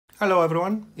Hello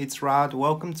everyone, it's Rad.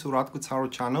 Welcome to Radko Tarot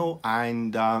channel,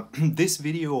 and this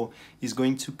video is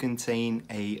going to contain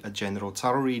a general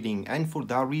tarot reading, and for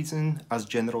that reason, as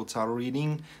general tarot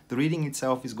reading, the reading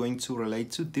itself is going to relate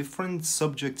to different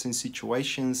subjects and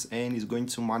situations and is going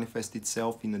to manifest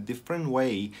itself in a different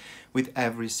way with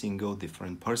every single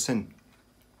different person.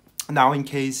 Now, in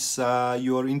case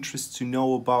you are interested to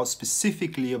know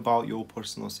specifically about your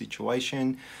personal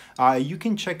situation, you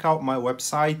can check out my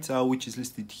website, which is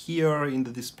listed here in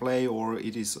the display, or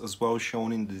it is as well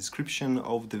shown in the description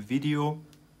of the video.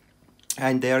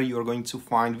 And there you are going to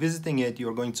find, visiting it, you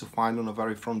are going to find on the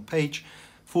very front page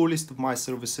full list of my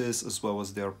services as well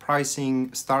as their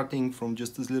pricing, starting from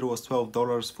just as little as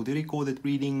 $12 for the recorded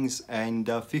readings and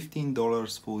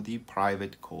 $15 for the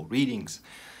private call readings.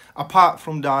 Apart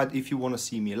from that, if you want to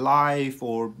see me live,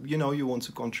 or you want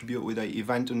to contribute with an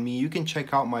event on me, you can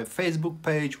check out my Facebook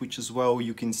page, which as well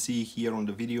you can see here on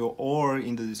the video or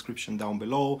in the description down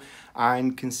below,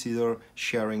 and consider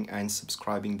sharing and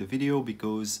subscribing the video,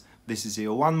 because this is a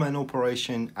one-man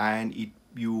operation and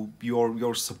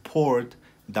your support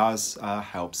does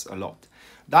helps a lot.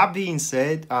 That being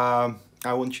said, I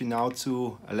want you now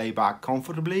to lay back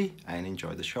comfortably and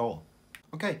enjoy the show.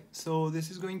 Okay, so this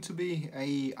is going to be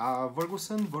a Virgo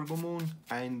Sun, Virgo Moon,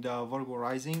 and Virgo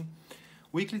Rising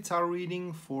weekly tarot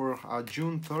reading for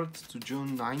June 3rd to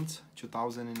June 9th,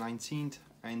 2019.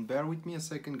 And bear with me a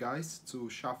second, guys, to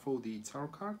shuffle the tarot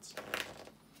cards.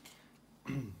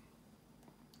 And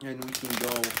we can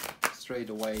go straight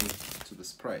away to the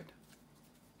spread.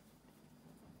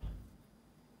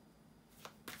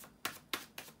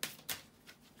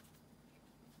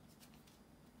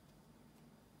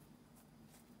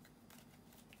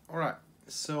 Alright,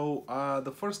 so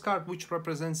the first card, which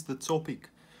represents the topic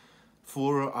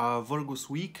for Virgo's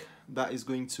week, that is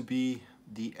going to be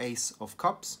the Ace of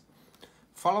Cups,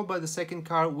 followed by the second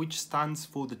card, which stands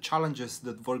for the challenges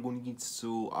that Virgo needs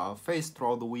to face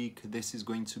throughout the week. This is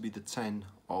going to be the Ten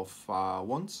of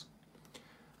Wands.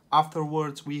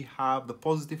 Afterwards, we have the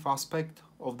positive aspect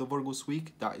of the Virgo's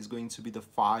week, that is going to be the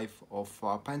Five of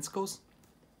Pentacles.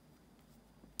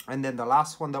 And then the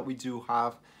last one that we do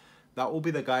have, that will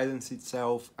be the guidance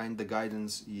itself, and the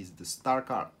guidance is the Star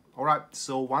card. Alright,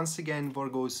 so once again,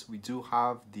 Virgos, we do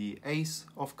have the Ace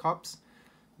of Cups.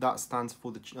 That stands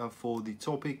for the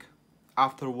topic.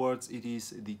 Afterwards, it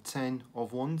is the Ten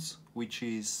of Wands, which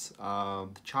is the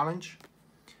challenge.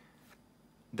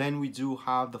 Then we do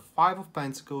have the Five of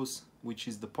Pentacles, which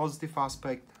is the positive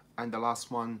aspect. And the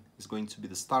last one is going to be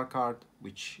the Star card,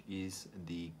 which is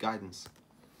the guidance.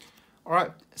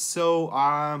 Alright,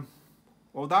 so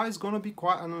well, that is going to be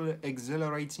quite an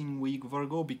exhilarating week,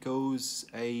 Virgo, because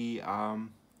a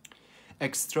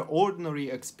extraordinary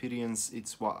experience,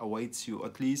 it's what awaits you,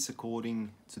 at least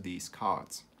according to these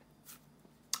cards.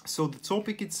 So the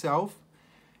topic itself,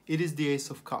 it is the Ace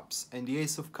of Cups, and the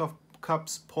Ace of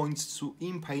Cups points to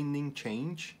impending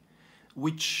change,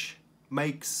 which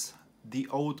makes the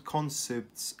old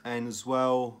concepts and as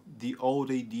well the old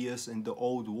ideas and the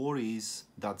old worries,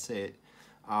 that's it,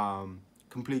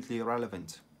 completely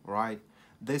irrelevant, right?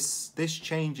 This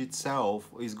change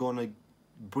itself is gonna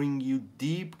bring you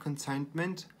deep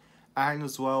contentment, and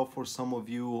as well for some of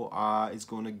you it's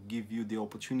gonna give you the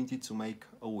opportunity to make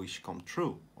a wish come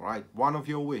true, right? One of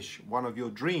your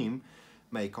dream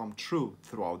may come true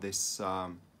throughout this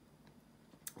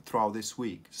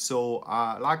week. So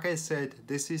like I said,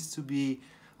 this is to be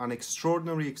an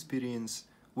extraordinary experience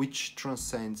which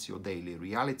transcends your daily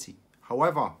reality.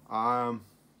 However,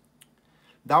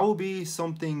 that will be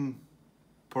something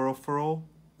peripheral,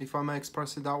 if I may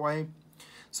express it that way.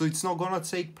 So it's not gonna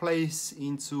take place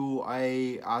into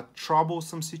a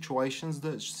troublesome situation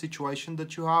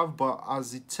that you have, but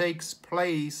as it takes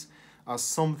place as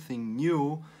something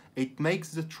new, it makes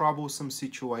the troublesome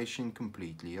situation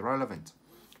completely irrelevant.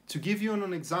 To give you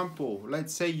an example,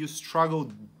 let's say you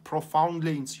struggled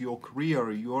profoundly into your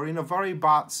career, you are in a very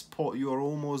bad spot, you are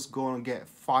almost gonna get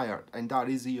fired, and that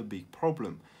is a big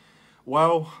problem.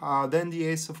 Well, then the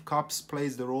Ace of Cups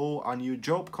plays the role, a new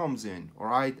job comes in, all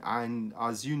right? And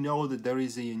as you know that there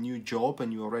is a new job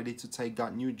and you're ready to take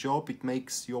that new job, it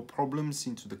makes your problems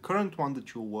into the current one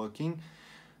that you're working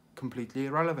completely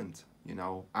irrelevant,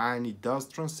 and it does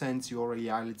transcend your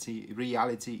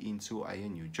reality into a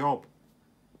new job.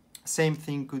 Same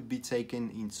thing could be taken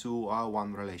into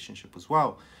one relationship as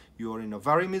well. You're in a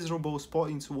very miserable spot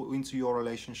into your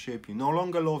relationship, you no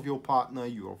longer love your partner,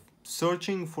 you're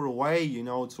searching for a way,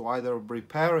 to either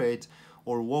repair it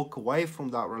or walk away from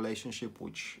that relationship,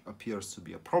 which appears to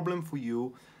be a problem for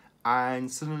you.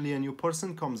 and suddenly a new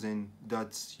person comes in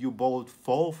that you both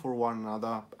fall for one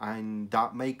another, and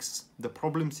that makes the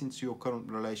problems into your current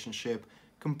relationship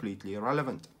completely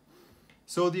irrelevant.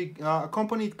 So the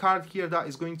accompanied card here, that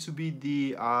is going to be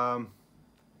the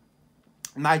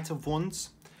Knight of Wands,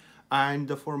 and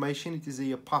the formation, it is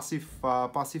a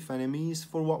passive enemies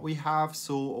for what we have.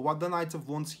 So what the Knight of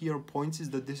Wands here points is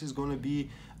that this is going to be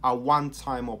a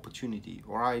one-time opportunity,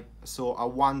 all right? So a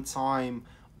one-time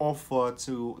offer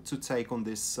to take on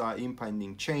this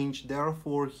impending change.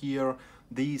 Therefore here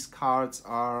these cards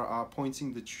are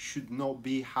pointing that you should not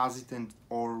be hesitant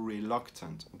or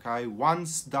reluctant, okay?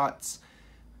 Once that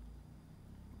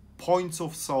point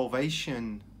of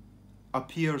salvation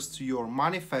appears to your,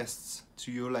 manifests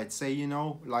to you, let's say, you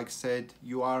know, like said,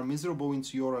 you are miserable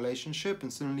into your relationship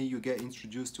and suddenly you get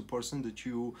introduced to a person that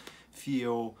you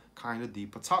feel kind of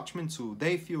deep attachment to.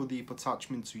 They feel deep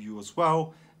attachment to you as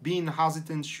well. Being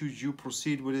hesitant should you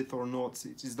proceed with it or not,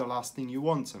 it is the last thing you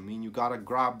want. I mean, you gotta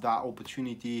grab that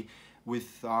opportunity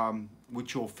with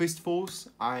your fistfuls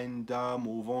and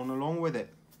move on along with it.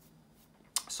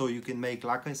 So you can make,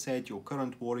 like I said, your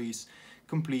current worries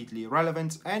completely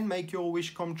irrelevant and make your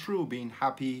wish come true, being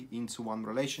happy into one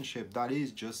relationship. That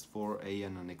is just for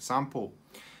an example,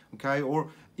 okay? Or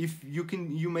if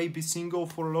you may be single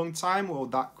for a long time, well,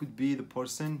 that could be the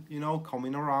person, you know,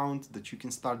 coming around that you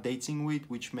can start dating with,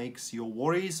 which makes your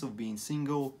worries of being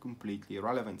single completely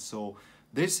irrelevant. So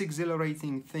this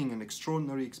exhilarating thing, an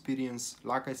extraordinary experience,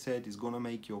 like I said, is gonna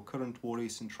make your current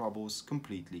worries and troubles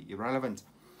completely irrelevant.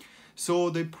 So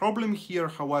the problem here,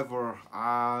 however,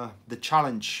 the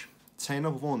challenge, 10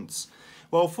 of Wands.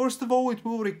 Well, first of all, it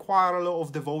will require a lot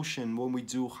of devotion when we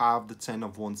do have the 10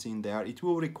 of Wands in there. It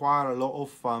will require a lot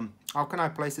of, how can I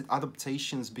place it,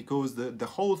 adaptations, because the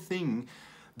whole thing,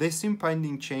 this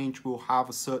impending change will have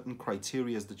a certain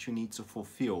criteria that you need to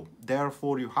fulfill.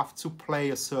 Therefore, you have to play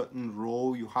a certain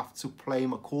role. You have to play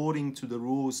them according to the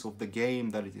rules of the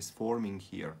game that it is forming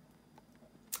here.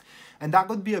 And that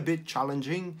could be a bit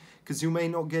challenging because you may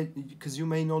not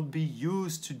be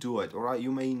used to do it, all right?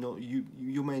 You may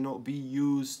not be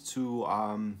used to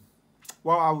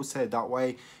well, I would say it that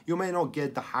way. You may not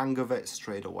get the hang of it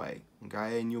straight away,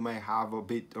 okay? And you may have a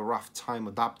rough time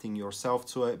adapting yourself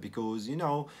to it because, you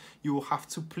know, you will have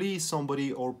to please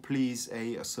somebody or please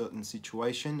a certain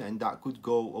situation, and that could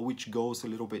go, which goes a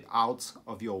little bit out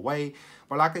of your way.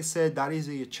 But like I said, that is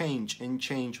a change, and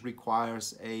change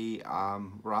requires a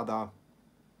rather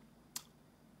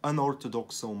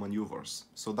unorthodox maneuvers.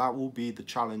 So that will be the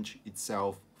challenge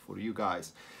itself for you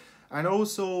guys. And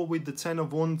also with the 10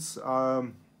 of Wands,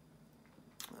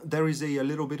 there is a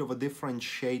little bit of a different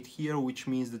shade here, which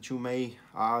means that you may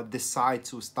decide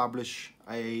to establish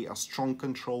a strong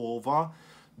control over.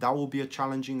 That will be a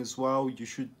challenging as well. You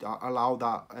should allow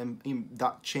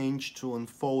that change to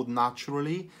unfold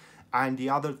naturally. And the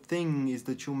other thing is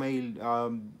that you may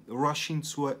rush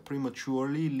into it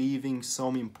prematurely, leaving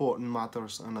some important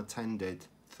matters unattended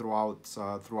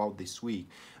throughout this week,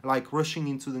 like rushing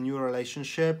into the new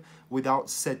relationship without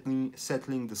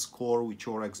settling the score with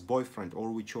your ex-boyfriend or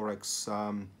with your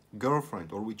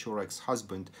ex-girlfriend or with your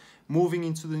ex-husband, moving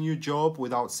into the new job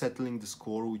without settling the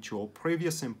score with your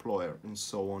previous employer, and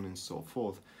so on and so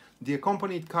forth. The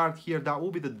accompanied card here, that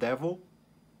will be the Devil,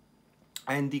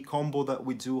 and the combo that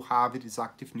we do have, it is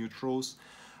active neutrals.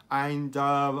 And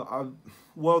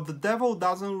well, the Devil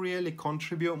doesn't really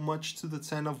contribute much to the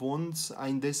 10 of Wands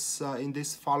in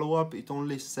this follow-up. It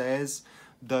only says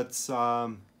that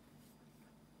how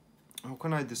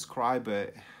can I describe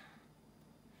it?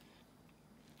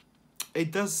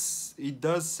 It does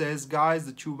says, guys,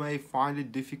 that you may find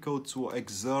it difficult to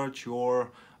exert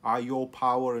your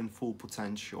power and full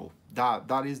potential.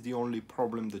 That is the only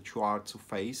problem that you are to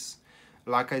face.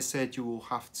 Like I said, you will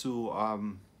have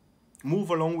to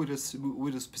move along with the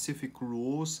specific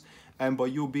rules, and by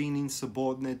you being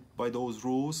insubordinate by those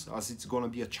rules, as it's going to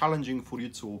be challenging for you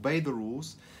to obey the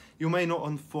rules, you may not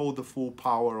unfold the full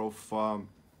power of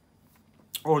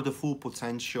or the full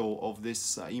potential of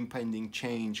this impending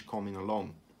change coming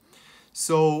along.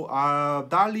 So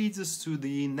that leads us to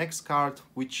the next card,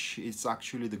 which is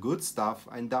actually the good stuff,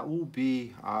 and that will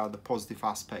be the positive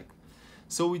aspect.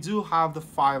 So we do have the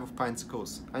 5 of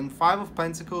Pentacles, and 5 of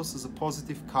Pentacles is a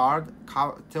positive card,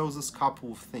 tells us a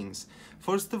couple of things.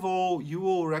 First of all, you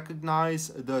will recognize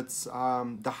that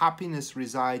the happiness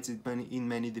resides in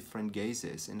many different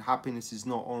gazes, and happiness is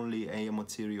not only a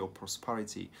material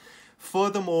prosperity.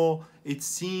 Furthermore, it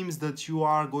seems that you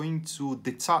are going to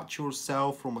detach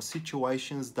yourself from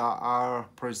situations that are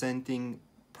presenting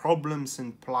problems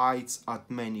and plights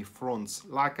at many fronts.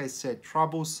 Like I said,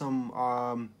 troublesome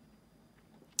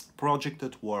project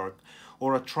at work, or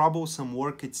a troublesome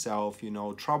work itself, you know,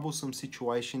 troublesome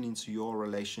situation into your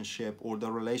relationship or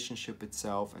the relationship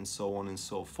itself, and so on and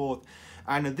so forth.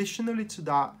 And additionally to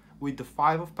that, with the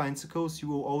Five of Pentacles, you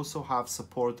will also have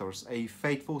supporters, a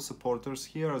faithful supporters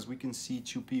here. As we can see,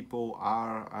 two people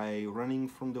are running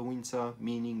from the winter,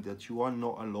 meaning that you are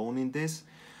not alone in this,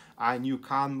 and you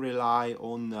can rely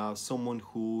on someone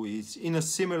who is in a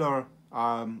similar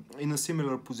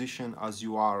position as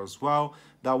you are as well.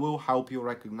 That will help you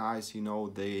recognize, you know,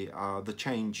 the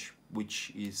change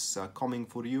which is coming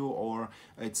for you, or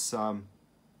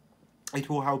it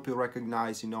will help you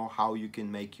recognize, you know, how you can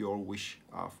make your wish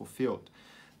fulfilled.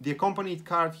 The accompanied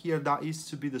card here, that is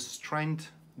to be the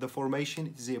Strength, the formation.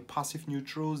 It is a passive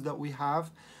neutrals that we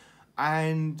have,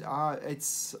 and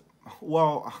it's,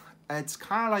 well, it's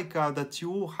kind of like that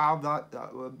you have that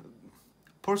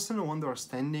personal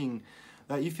understanding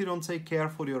that if you don't take care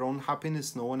for your own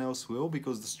happiness, no one else will,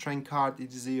 because the Strength card,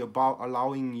 it is about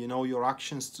allowing, you know, your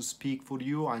actions to speak for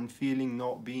you, and feeling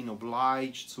not being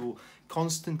obliged to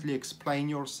constantly explain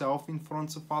yourself in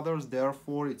front of others.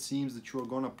 Therefore, it seems that you are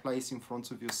going to place in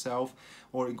front of yourself,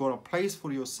 or you're going to place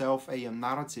for yourself a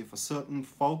narrative, a certain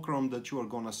fulcrum that you are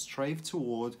going to strive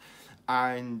toward,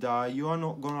 and you are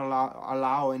not going to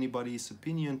allow anybody's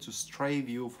opinion to stray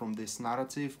you from this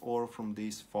narrative or from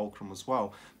this fulcrum as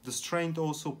well. The Strength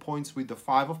also points with the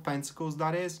Five of Pentacles,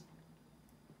 that is,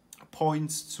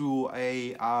 points to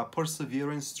a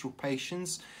perseverance through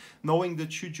patience, knowing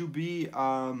that should you be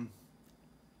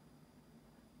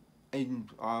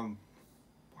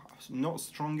not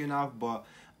strong enough, but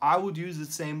I would use the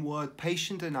same word,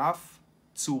 patient enough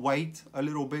to wait a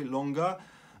little bit longer.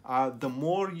 The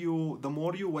more you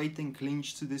wait and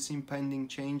clinch to this impending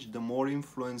change, the more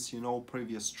influence, you know,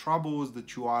 previous troubles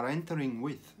that you are entering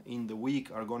with in the week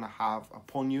are going to have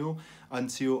upon you,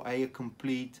 until a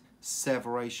complete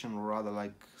separation, or rather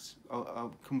like a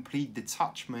complete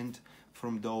detachment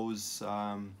from those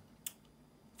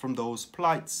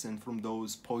plights and from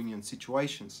those poignant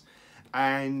situations.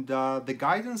 And the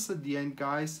guidance at the end,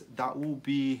 guys, that will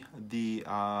be the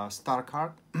Star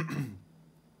card.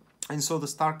 And so the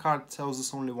Star card tells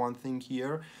us only one thing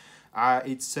here.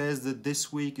 It says that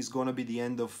this week is going to be the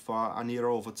end of an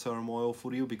era of a turmoil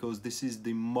for you, because this is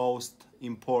the most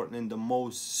important and the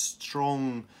most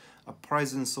strong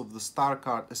presence of the Star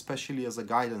card, especially as a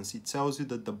guidance. It tells you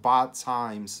that the bad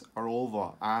times are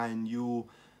over and you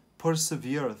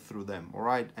persevere through them, all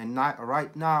right? And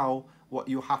right now, what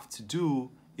you have to do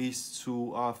is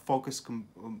to focus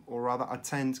or rather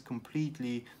attend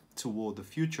completely toward the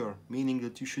future, meaning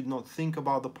that you should not think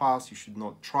about the past, you should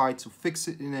not try to fix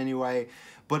it in any way,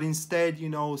 but instead, you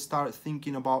know, start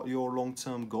thinking about your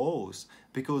long-term goals,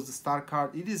 because the Star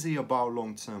card, it is about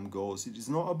long-term goals. It is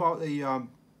not about a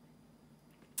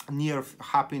near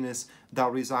happiness that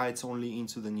resides only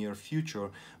into the near future,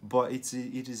 but it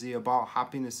is about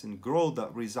happiness and growth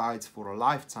that resides for a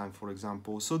lifetime, for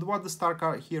example. So what the Star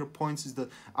card here points is that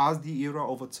as the era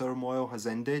of a turmoil has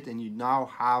ended, and you now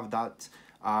have that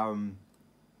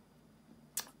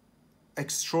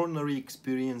extraordinary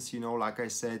experience, you know, like I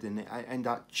said, and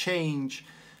that change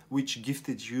which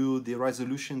gifted you the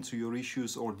resolution to your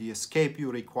issues, or the escape you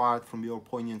required from your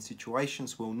poignant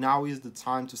situations, well, now is the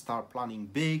time to start planning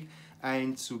big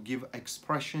and to give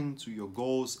expression to your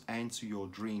goals and to your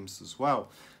dreams as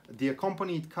well. The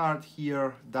accompanied card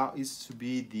here, that is to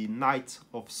be the Knight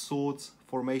of Swords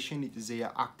formation. It is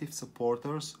a active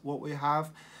supporters, what we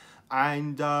have.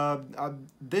 And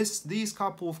these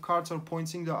couple of cards are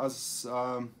pointing that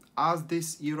as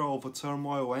this era of a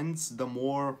turmoil ends, the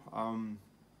more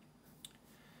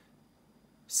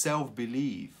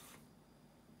self-belief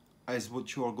is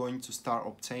what you are going to start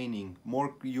obtaining.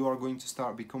 More, you are going to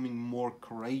start becoming more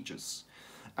courageous,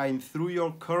 and through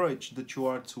your courage that you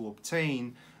are to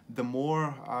obtain, the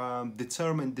more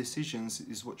determined decisions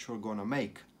is what you're gonna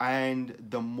make. And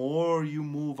the more you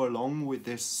move along with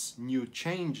this new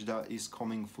change that is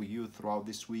coming for you throughout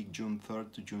this week, June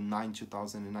 3rd to June 9,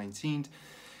 2019,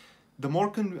 the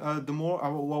more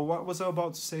well, what was I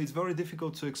about to say? It's very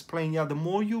difficult to explain. Yeah, the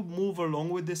more you move along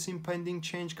with this impending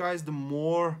change, guys, the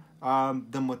more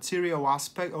the material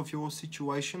aspect of your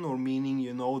situation, or meaning,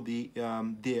 you know, the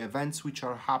events which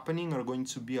are happening are going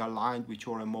to be aligned with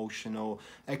your emotional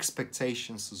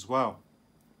expectations as well.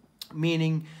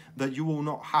 Meaning that you will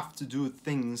not have to do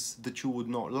things that you would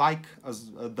not like, as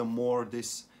the more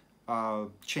this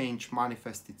change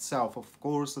manifests itself. Of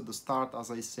course, at the start, as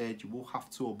I said, you will have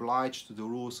to oblige to the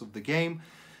rules of the game,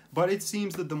 But it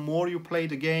seems that the more you play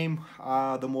the game,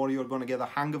 the more you're going to get a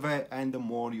hang of it, and the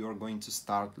more you're going to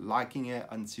start liking it,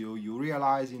 until you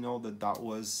realize, you know, that that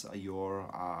was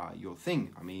your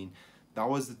thing. I mean, that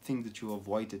was the thing that you have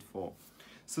waited for.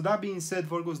 So that being said,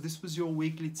 Virgos, this was your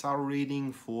weekly tarot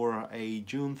reading for a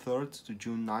June 3rd to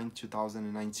June 9th,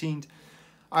 2019.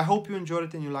 I hope you enjoyed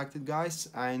it and you liked it, guys,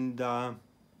 and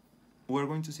we're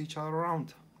going to see each other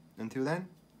around. Until then,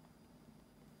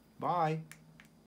 bye.